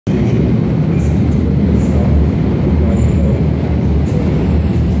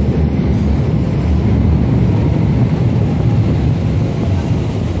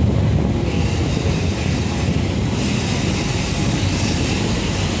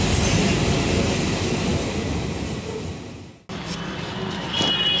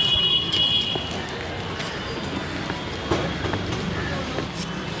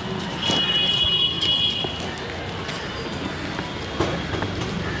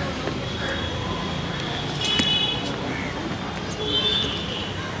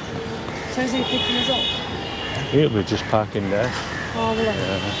Where's he picking us up? He'll be just parking there. Oh, really?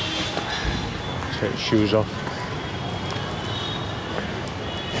 Take his shoes off.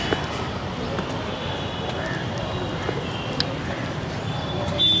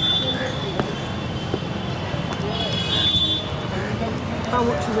 How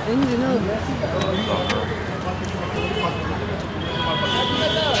much is it in, do you know?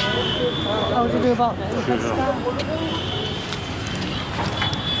 How would you do about that?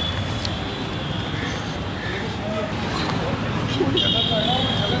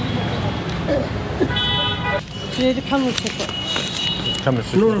 Do you need a camera ticket? Camera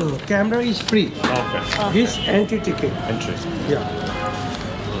ticket? No. Camera is free. Okay. This entry ticket. Entry. Yeah.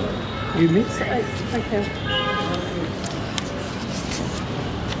 You mean? Thank you.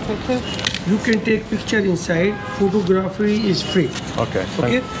 Thank you. You can take picture inside. Photography is free. Okay.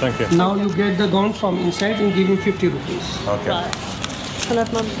 Okay. Thank you. Now you get the gun from inside and give him 50 rupees. Okay. Right. Can I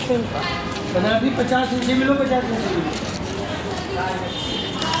have my machine? Banarasi 50 इंची मिलो 50 इंची मिलो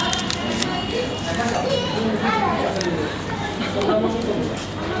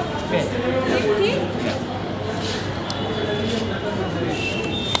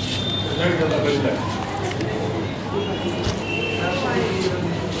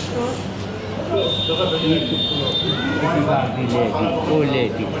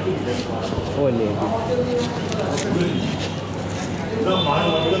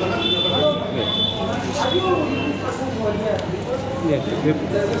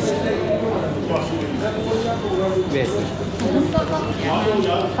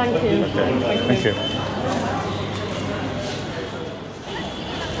Thank you. Thank you.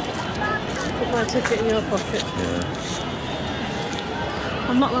 Put my ticket in your pocket. Yeah.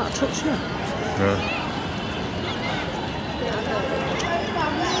 I'm not that touchy. No.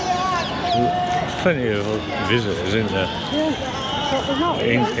 Plenty of visitors, isn't there? Yeah. But they're not.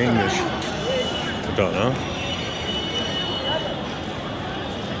 English. I don't know.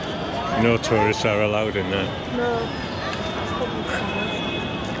 No tourists are allowed in there. No.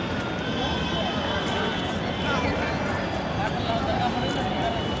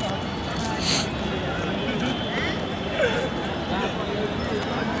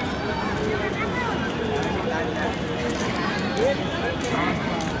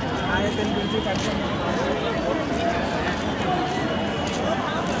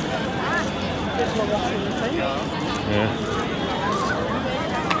 Yeah.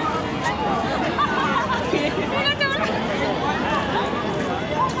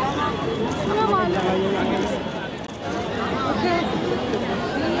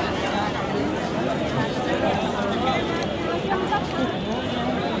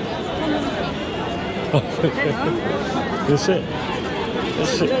 That's it.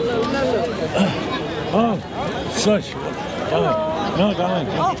 That's it. Oh, slush. Darling. No, darling.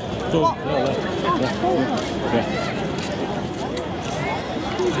 Go. Yeah.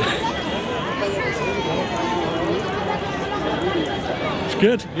 It's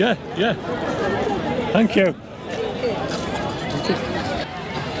good. Yeah. Thank you.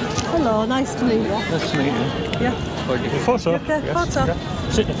 Hello, nice to meet you. Nice to meet you. Yeah. Photo. Okay, Yes. photo.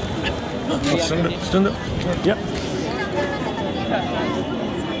 Yeah. Sit down. Stand up. Yep.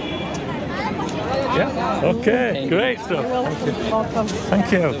 Yeah. Okay. Great stuff. Welcome.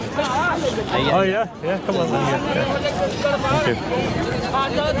 Thank you. Oh yeah. Come on then. Yeah. Thank you.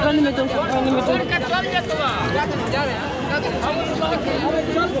 Run in the middle.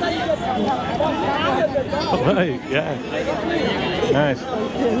 Right. Yeah. Nice.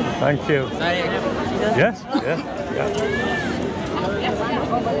 Thank you. Yes. Yeah.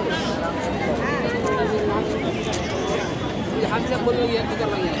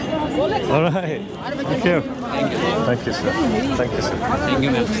 All right. Thank you. Thank you, sir. Thank you, sir.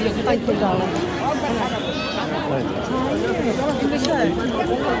 Thank you, darling.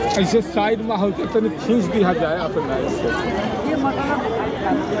 ऐसे side में होकर तो नहीं खींच दिया जाए अपना इससे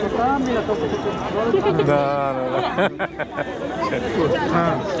No.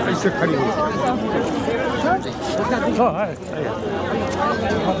 हाँ ऐसे खड़ी हो Oh, hi.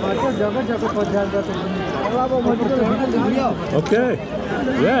 Okay.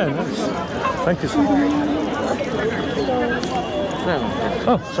 Yeah, nice. Thank you, sir.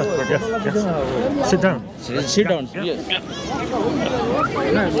 Oh, sorry. Yes. Sit down. Sit down. Yes. Sit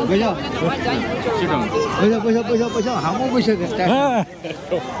down. Ah.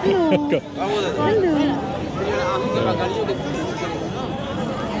 Go.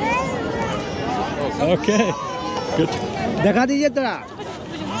 Okay. Good. दिखा दीजिए तेरा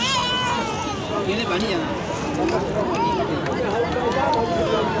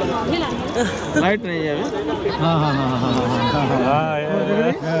लाइट नहीं है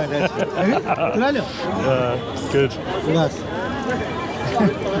Good. बस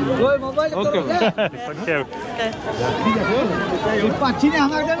Okay. Thank you.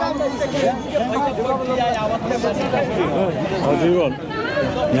 I'll do one.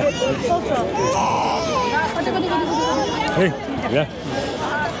 Hey, yeah.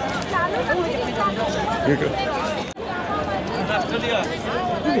 You're good.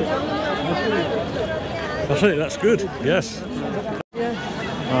 I think that's good. Yes. Yeah.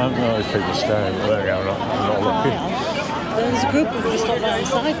 I don't know if people staring. There we go. I'm not looking. There's a group of them stopped right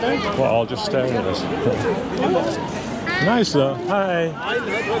inside though. Well, I'll just stare at us. Nice though. Hi.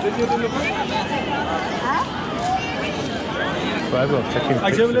 But everyone's taking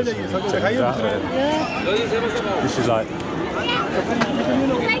pictures and taking that there. Yeah. This is like.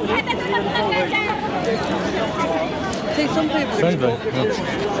 See, some people. Same thing.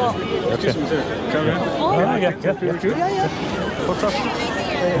 Okay. Oh, Yeah. What's up?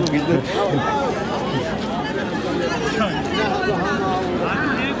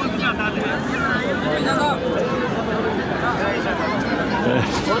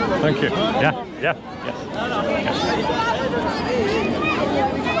 Thank you. Yeah.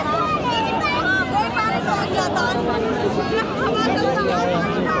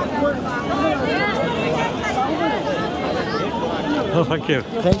 Oh, thank you.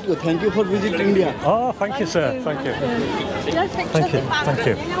 Thank you for visiting India. Oh, thank you, sir. Thank you.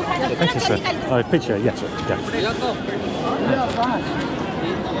 Thank you, sir. Oh, picture, yes, sir.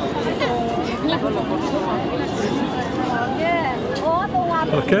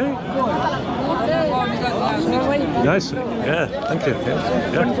 Okay. Nice. Yeah, thank you.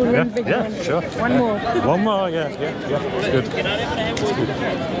 Yeah, sure. One more. One more, yeah. Good.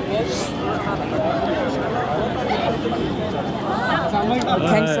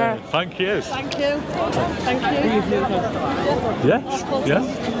 Thanks, sir. Thank you. Thank you. Yeah.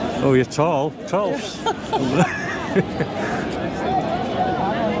 Oh, you're tall.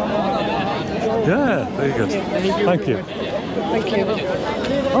 Yeah, very good. Thank you.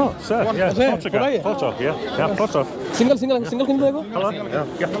 Oh, sir, yeah, photo, yeah, photo. Single देखो. Hello?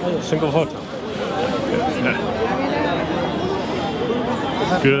 Yeah, single photo.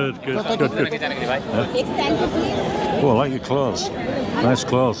 Good. Oh, I like your clothes. Nice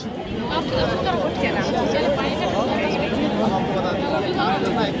clothes.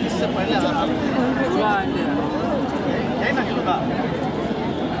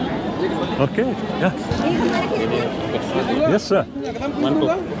 Okay, yeah. Yes, sir.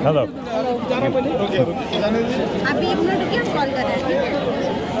 Hello. अभी 1 minute रुकिए, call कर रहे हैं.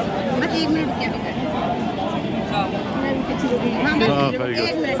 बस 1 minute रुकिए. Oh, very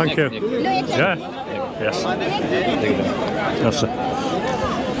good. Thank you. Yeah. Yes. Yes, sir.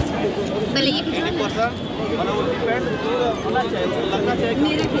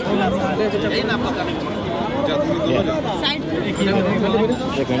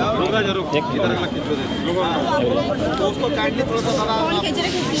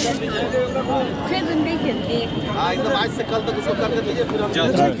 एकदम आज से कल तक उसको करके दीजिए फिर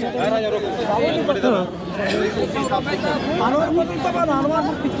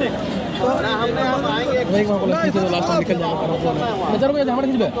हम आएंगे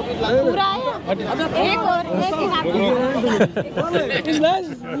पूरा एक और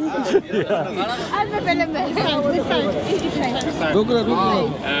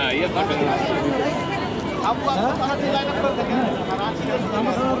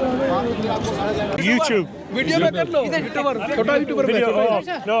YouTube. वीडियो में कर लो. छोटा यूट्यूबर में.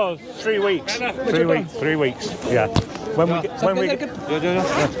 No, 3 weeks. 3 weeks. Yeah. When we get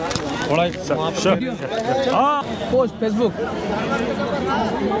all right, sir. Post Facebook.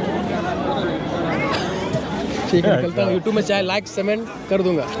 ठीक है, निकलता हूँ. यूट्यूब में चाहे लाइक कमेंट कर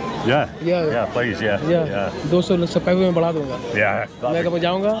दूंगा. Yeah, please, yeah. 200 सब्सक्राइबर में बढ़ा दूंगा. मैं कब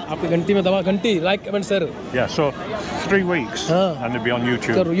जाऊंगा आपकी घंटी में दबा घंटी like comment sir. Yeah, so 3 weeks and it'll be on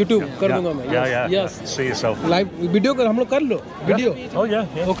YouTube. कर यूट्यूब कर दूंगा मैं. Yeah. See yourself. Live video कर हम लोग कर लो वीडियो. Oh yeah.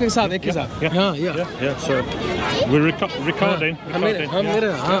 ओके साथ एक ही साथ. हाँ Yeah. So we're recording. हम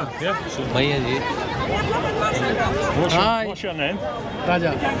मेरे हाँ. Yeah. भैया जी. What's your name?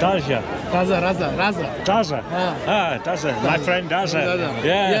 Raja. Daza. Raza. Daza. Daza. My friend Daza.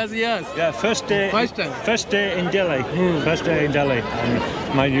 Yeah. Yes. Yeah. First day in Delhi. First day in Delhi. And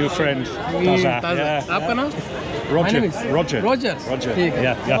my new friend Daza. Yeah. आपका नाम? Roger. ठीक है.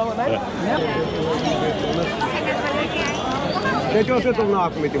 Yeah. से तुम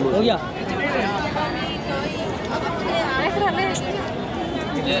आँख में हो गया.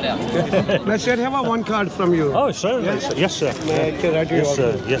 Let's have a one card from you. Oh, certainly. Yes, sir. Yes,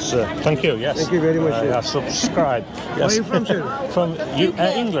 sir. Yes, sir. Thank you. Yes. Thank you very much, sir. I subscribe. Yes. Where are you from, sir? From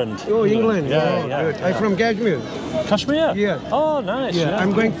England. Oh, England. Yeah, oh, yeah. Good. I'm from Kashmir. Kashmir? Yeah. Oh, nice. Yeah.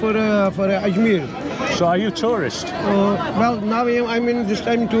 I'm going for Ajmer. So are you a tourist? Well, now I'm in this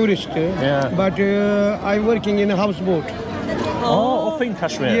time tourist. Yeah. But I'm working in a houseboat. Oh, up in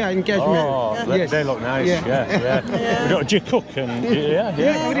Kashmir? Yeah, in Kashmir. Oh, Yes. they look nice. Yeah. Yeah. Do you cook and Yeah,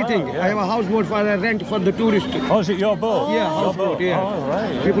 everything. Oh, yeah. I have a houseboat for rent for the tourist. Oh, is it your boat? Yeah, Your houseboat. boat. Yeah. Oh,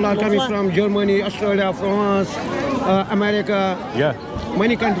 right. People are coming from Germany, Australia, France, America. Yeah.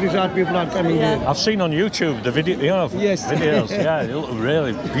 Many countries people are coming here. I've seen on YouTube the video. Yes. Videos. Yeah, they look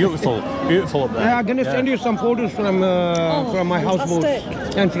really beautiful up there. I'm gonna send you some photos from my houseboat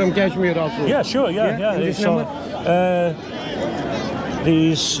and from Kashmir also. Yeah, sure. Yeah. In this So, number?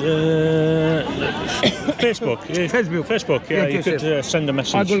 these Facebook. Facebook. Yeah, you yes, could yes. send a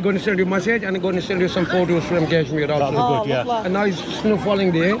message. I'm going to send you a message and I'm going to send you some photos from Kashmir also. That'd be good. Yeah. And now it's snow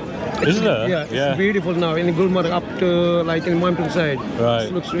falling there. Isn't it? Yeah, it's beautiful now in Gulmarg up to like in mountainside. Right.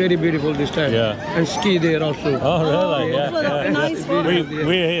 It looks very beautiful this time. Yeah. And ski there also. Oh, really? Yeah. Nice one.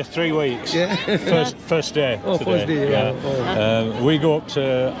 We're here 3 weeks. Yeah. First day. Oh, today. first day, yeah. We go up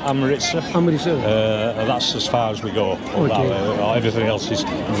to Amritsar. Amritsar. That's as far as we go. Up that way. Everything else is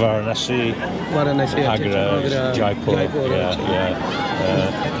Varanasi, Agra, Jaipur. Yeah.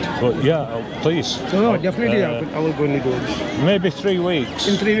 But yeah, please. So definitely I will go and do this. Maybe 3 weeks.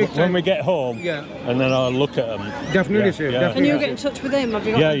 In 3 weeks when time. we get home. Yeah. And then I'll look at them. Definitely, sir. Yeah. Definitely. And you get in touch with him? Have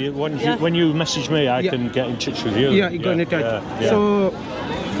you got When you message me, I can get in touch with you. Yeah, you got in touch. Yeah. So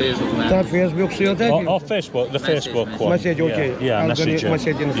that Facebook see that? Or Facebook, the Facebook one. Message, okay. Yeah, I'll message.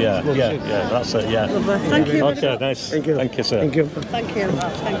 message in Yeah, Facebook. that's it. Yeah. Thank you. Okay, nice. Thank you. Thank you, sir. Thank you. Thank you.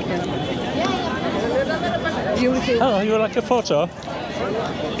 Thank you. Beautiful. Hello, you would like a photo?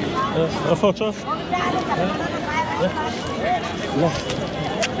 A photo?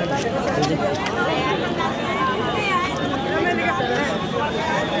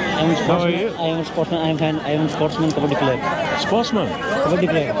 How are you? I am a sportsman. I am a sportsman, kabaddi player. Sportsman? Kabaddi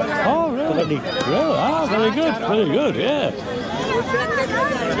player. Oh, really? Kabaddi. Really? Ah, very good, yeah.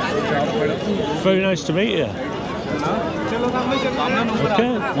 Very nice to meet you.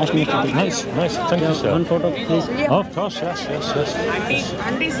 Okay. Nice to meet you. Nice. Thank you, sir. One photo, please. Oh, of course, yes.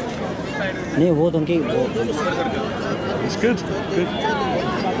 नहीं वो तो उनकी It's good.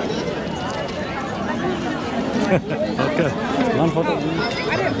 Okay. one photo.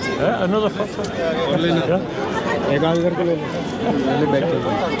 Yeah, another photo. Yeah. एक आगे करके ले लो बैठ के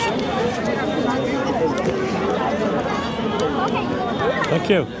Thank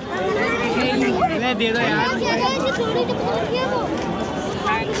you.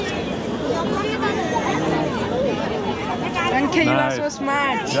 Thank you, you are Nice. so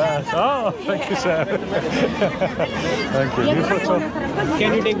smart. Yes. Oh, thank you, sir. Thank you. You photo.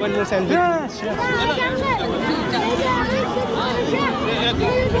 Can you take one more selfie? Yes.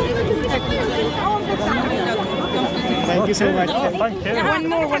 Thank you so much. Thank you. One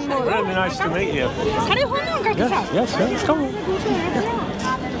more. Really nice to meet you. खड़े हो ना uncle के साथ. Yes. Come on.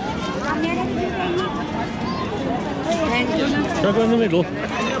 Can I go in the middle?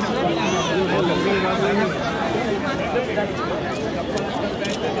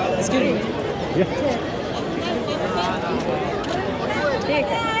 Excuse me. Yeah.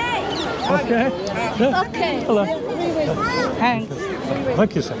 Okay. Yeah. Okay. Hello. Thanks.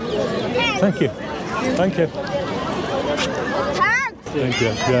 Thank you, sir. Thank you. Thank you. Thank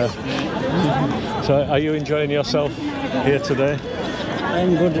you. Yeah. So, are you enjoying yourself here today? I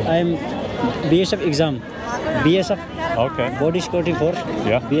am good. I am BSF exam. BSF Okay. body security force.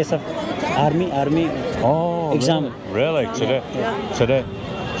 Yeah. BSF army Oh, exam. Really? Today? Today.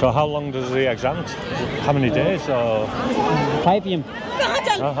 So, how long does the exam? How many days? Or 5 p.m. 5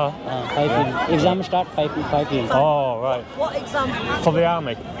 p.m. Exam start 5 p.m. Oh, right. What exam? For the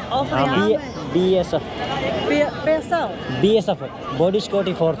army. Oh, for the army. BSF. BSL? BSF body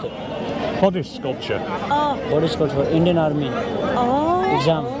security force. Body sculpture. Oh. Body security force. Indian Army Oh.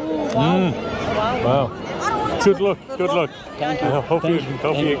 exam. Wow. Good luck. Thank you. I hope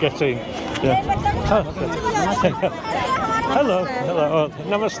you get in. Yeah. Hello. Oh,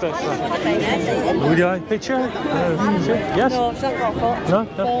 namaste. Would you like a picture? Yes. No, it's not got a No.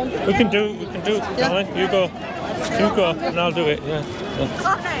 We can do. Darling. You go, and I'll do it. Yeah.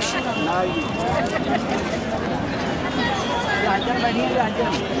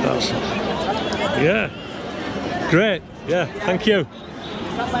 Yeah. Great. Yeah. Thank you.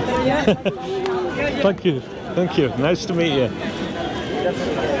 Thank you. Nice to meet you.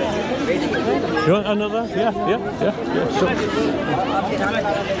 You want another? Yeah. So,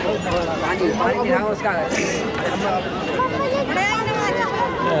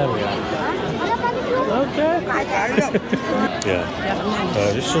 there we are. Okay. Yeah.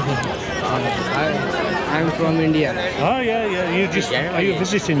 I'm from India. Oh yeah. Are you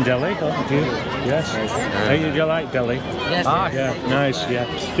visiting Delhi? Do you? Yes. Do you like Delhi? Yes. Yeah. Nice. Yeah.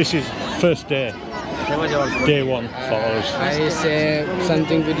 This is first day. Day one for us. I say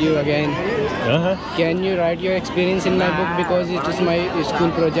something with you again. Can you write your experience in my book, because it is my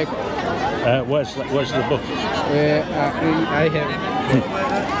school project? Where's the book? I have.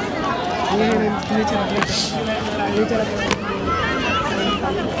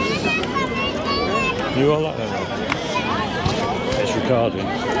 You all like that? It's recording.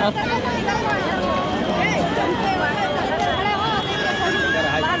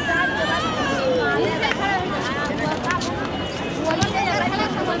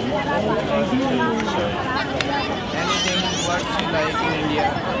 Anything what you like in India?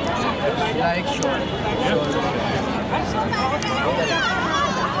 Like short.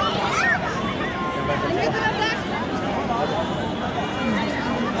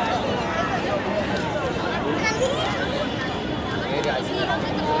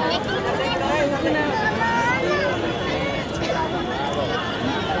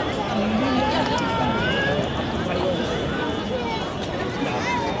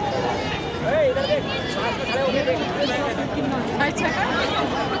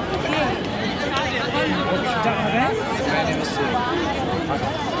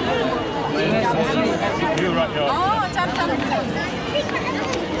 You right your.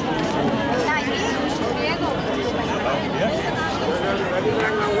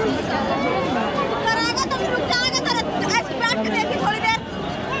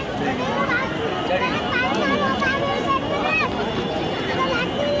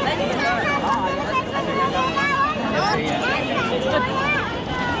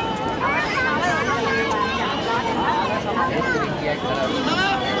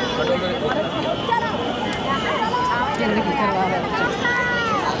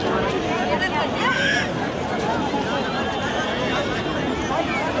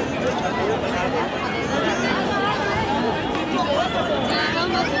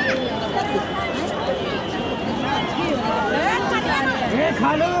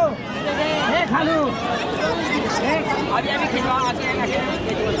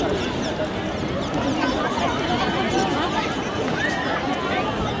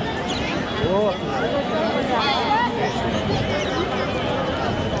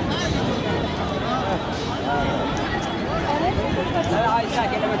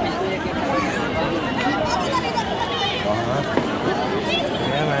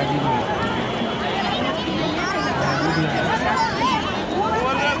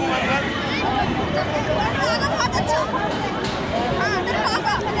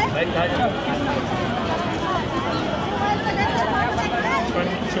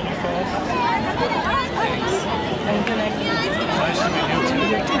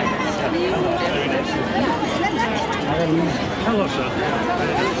 Hello, sir.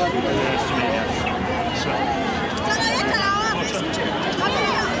 Nice to meet you.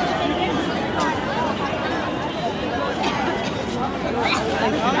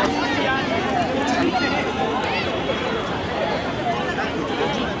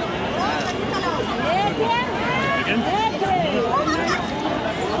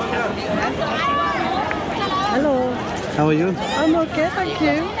 Hello. How are you? I'm okay, thank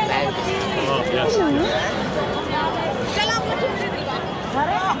you. Oh, yes.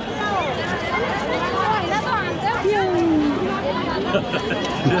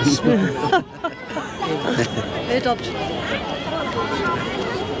 Hey, Dodge.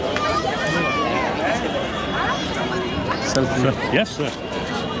 Yes, sir.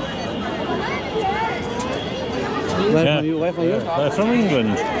 Where from you? From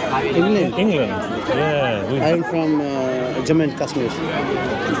England. England. England. Yeah. I'm from Jammu and Kashmir.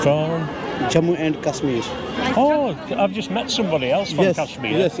 From Jammu and Kashmir. Oh, I've just met somebody else from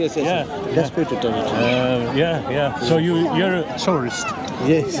Kashmir. Yes. Yeah. That's good to tell it. Yeah. So you're a tourist.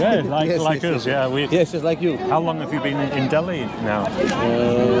 Yes. Yeah, like Yes. us. Yeah. Yes, just like you. How long have you been in Delhi now?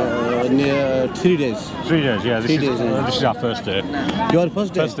 Near 3 days. 3 days. Yeah. 3 days. This is our first day. Your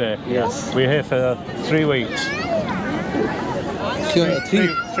first day? First day. Yes. We're here for 3 weeks. Three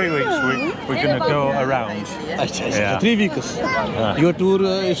 3 weeks. We're going to go around. Yeah. 3 weeks. Your tour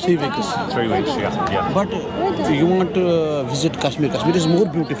is 3 weeks. 3 weeks, yeah. But you want to visit Kashmir. Kashmir is more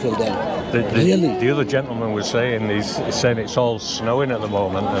beautiful than really. The other gentleman was saying he's saying it's all snowing at the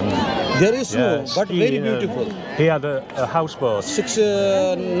moment, and there is snow, but very beautiful. He had a houseboat.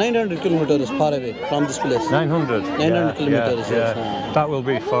 900 kilometers far away from this place. 900 kilometers. Yeah. That will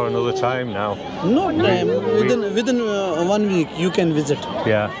be for another time now. No time. Within 1 week you can visit.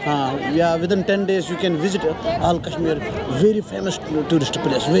 Yeah. Within 10 days you can visit all Kashmir. Very famous tourist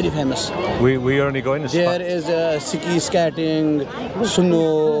place. Very famous. We only going to. There is ski skating,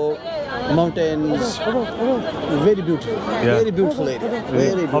 snow, mountains. Very beautiful. Yeah. Very beautiful area.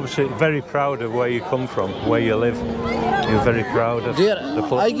 Very beautiful. Obviously, very proud of where you come from, where you live. You're very proud of there, the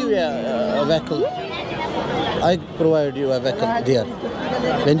place. I give you a vehicle. I provide you a vehicle there.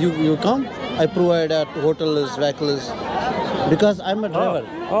 When you come, I provide hotels, vehicles. Because I'm a driver.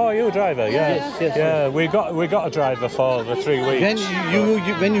 Oh, you're a driver, yeah. Yes. Yeah, we got a driver for the 3 weeks.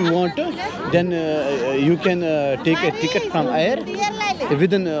 When you want to, then you can take a ticket from air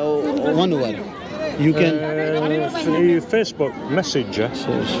within 1 hour. You can Facebook Messenger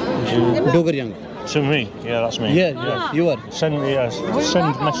Dogar Young. to me. Yeah, that's me. Yeah, you are. Send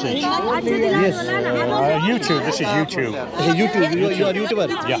message. Yes. YouTube. This is YouTube. YouTube. You are YouTuber.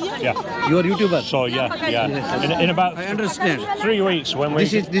 Yeah. You are YouTuber. So yeah. In about I understand. 3 weeks when we.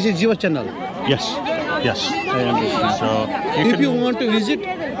 This is your channel. Yes. I understand. So if you want to visit,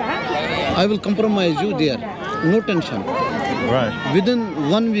 I will compromise you there. No tension. Right. Within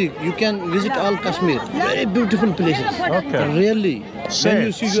 1 week, you can visit all Kashmir. Very beautiful places. Okay. Really. Safe, when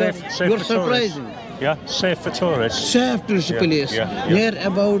you see safe you're for surprising. tourists. Yeah, safe for tourists. Safe tourist place. Near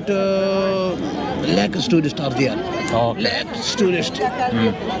about lakhs tourists are there. Okay. Lakhs tourists.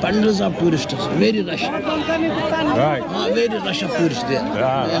 Bundles of tourists. Very rush. Right. Very rush of tourists there.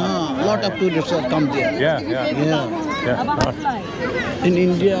 Lot of tourists have come there. Yeah. In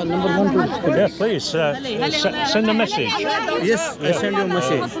India, number 1 tourist place. Yeah, please send a message. Yes, I send you a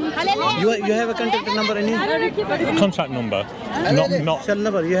message. You have a contact number? Any Contact number? Not cell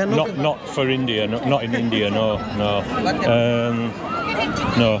number. You have no. Not for India. Not in India. No.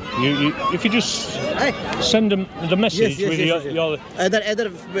 No. You if you just send them the message with your either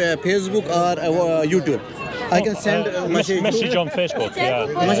Facebook or YouTube. I can send a message on Facebook. Yeah.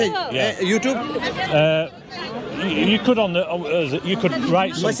 Message. Yeah. YouTube. You could you could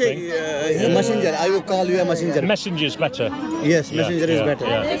write something. Messenger. I will call you a messenger. Messenger's better. Yes, messenger is better.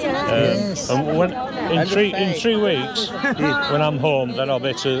 Yes. And when in 3 weeks, when I'm home, then I'll be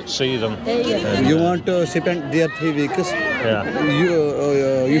able to see them. You want to spend there 3 weeks? Yeah.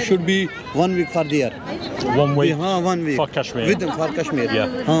 You should be 1 week for there. 1 week. 1 week for Kashmir. With them for Kashmir. Yeah.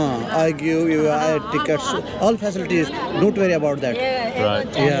 I give you tickets, all facilities. Don't worry about that. Right.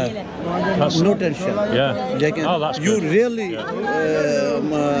 Yeah. No tension. Yeah. Oh, that's you good. really, you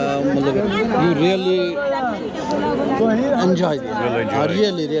really enjoy it.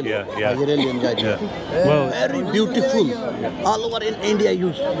 Really. Yeah. I really enjoyed it. Well, very beautiful. All over in India,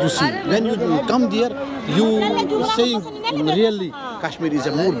 you see. When you come there, you saying really Kashmir is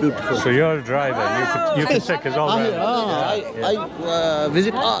a more beautiful. So you're a driver. You can take us all around. I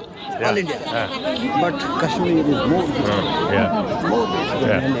visit all India, but Kashmir is more beautiful. More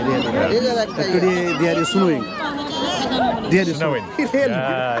beautiful. Today there is snowing. There is snowing.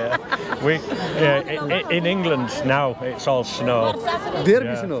 Really? In England now it's all snow. There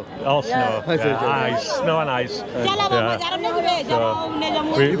is snow. All snow. Ice, snow and ice.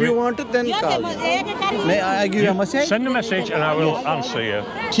 So if you want to, then call. May I give you a message? Send a message and I will answer you.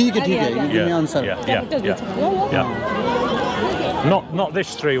 ठीक है. You give me answer. Yeah. Not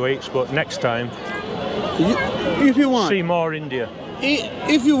this 3 weeks, but next time. If you want. See more India.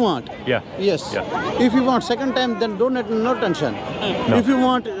 If you want. Yeah. Yes. Yeah. If you want second time, then no tension. No. If you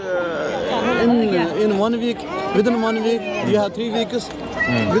want in 1 week, within 1 week, you have 3 weeks.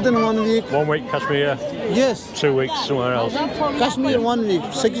 Within 1 week. 1 week Kashmir. Yes. 2 weeks somewhere else. Kashmir 1 week,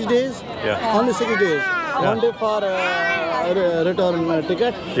 6 days. Yeah. Only 6 days. 1 day for return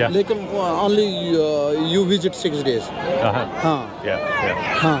ticket. Yeah. Only you visit 6 days. Yeah.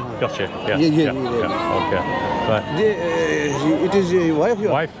 Gotcha. Yeah. Okay. Right. It is your wife.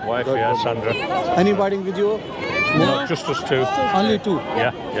 Wife. Yeah, Sandra. Anybody with you? No, just us 2. Only 2.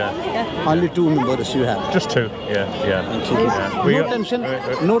 Yeah. Only 2 members you have. Just 2. Yeah. No tension.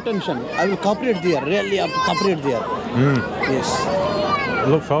 No tention. I will cooperate there. Really, I will cooperate there. Yes.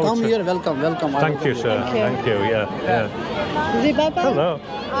 Look forward. Come here. Welcome. Thank you, sir. Thank you. Yeah.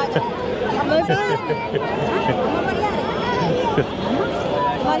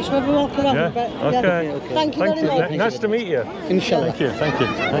 much. We'll walk around Yeah. a bit. Okay. Yeah. Thank you very much. Nice to meet you. Inshallah. Thank you. Thank you.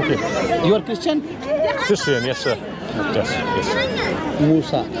 Thank you. You are Christian? Christian, yes, sir. Yes. Yes.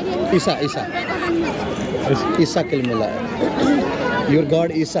 Musa. Isa. Isa Kalimullah. Your God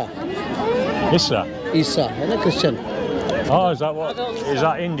Isa. Issa. Isa. Christian. Oh, is that what? Is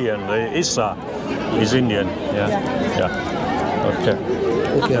that Indian? The Issa is Indian. Yeah. Yeah. Okay.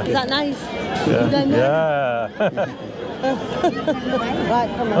 Is that nice? Yeah. Right,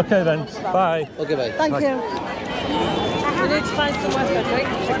 come on. Okay then. Bye. Okay, bye. Thank you. We need to find somewhere for a drink.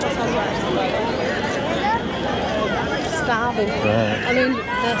 Starving. Right. I mean,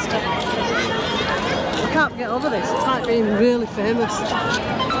 thirsty. I can't get over this. It's like being really famous.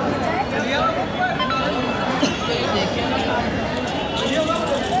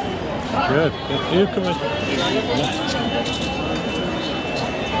 Good. You come in.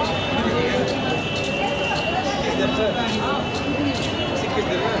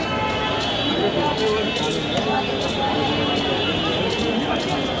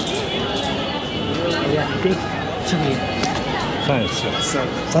 Good. Thanks.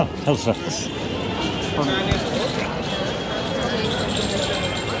 Oh, Elsa.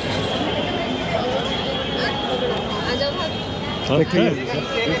 Okay.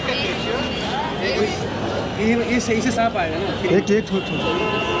 इसे साफ आएगा ना एक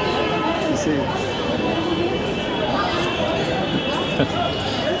इसे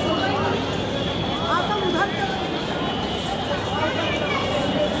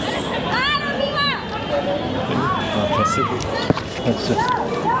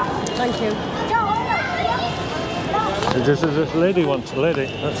Thank you. This lady wants a lady.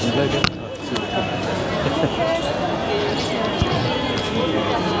 That's a lady.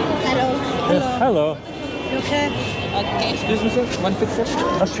 Hello. Hello. You okay? Excuse me sir, one picture.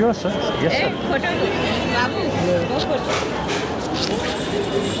 That's yours, sir. Yes, sir. Okay. Yeah.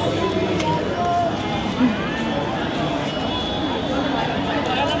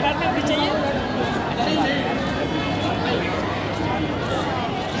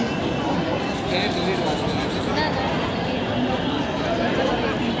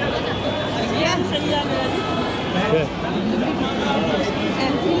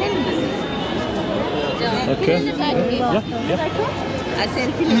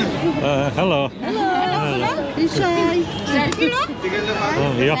 Hello. Hello.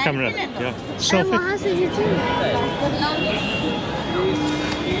 Oh, your camera. Yeah. Selfie.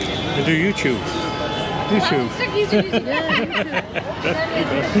 You do YouTube. YouTube.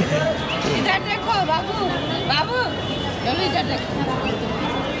 इधर देखो बाबू बाबू चलो इधर देखो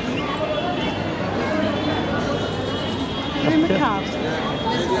Give him a card.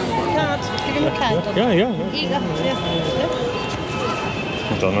 Card. Give him a card. Yeah. Yeah.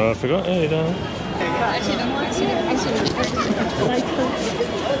 I don't know. I forgot. Yeah, you don't.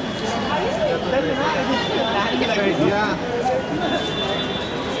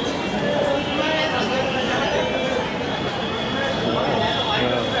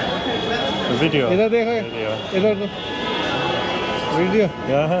 A video. इधर देखो Video. इधर video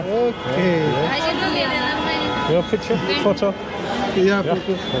Yeah. Okay Your picture? Photo? या Yeah.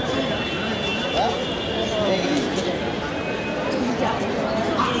 Photo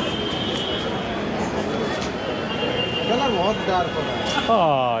colour बहुत dark हो रहा है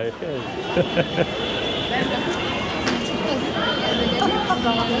Oh, okay.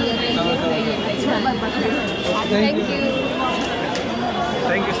 Thank you.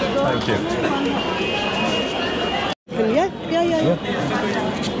 Thank you sir. Thank you. Yeah.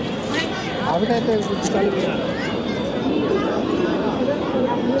 आप कहते हैं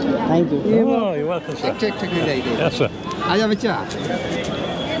thank you Oh, you're welcome, sir. ठीक ले जाइए Yes, sir. आजा बच्चा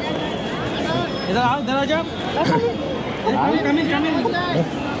इधर आओ जाओ कमिंग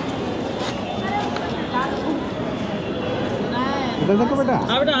इधर देखो बेटा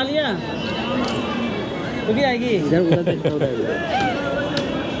हाँ बेटा आलिया तू भी आएगी इधर उधर देखो उधर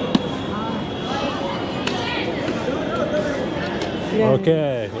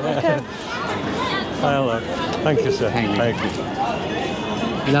Okay. Yeah. Hello. Thank you, sir. Thank you. Thank you.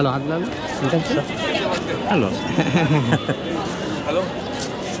 ला लो हाथ ला लो Hello. Hello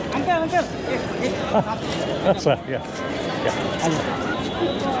uncle That's it. Yeah.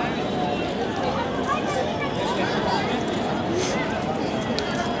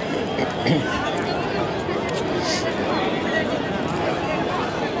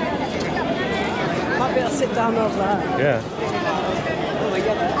 Might be able to sit down over there. Yeah.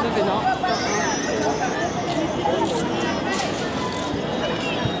 Maybe not.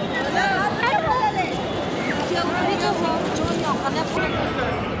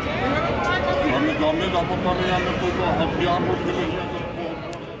 Kami dapat kami yang itu hadiah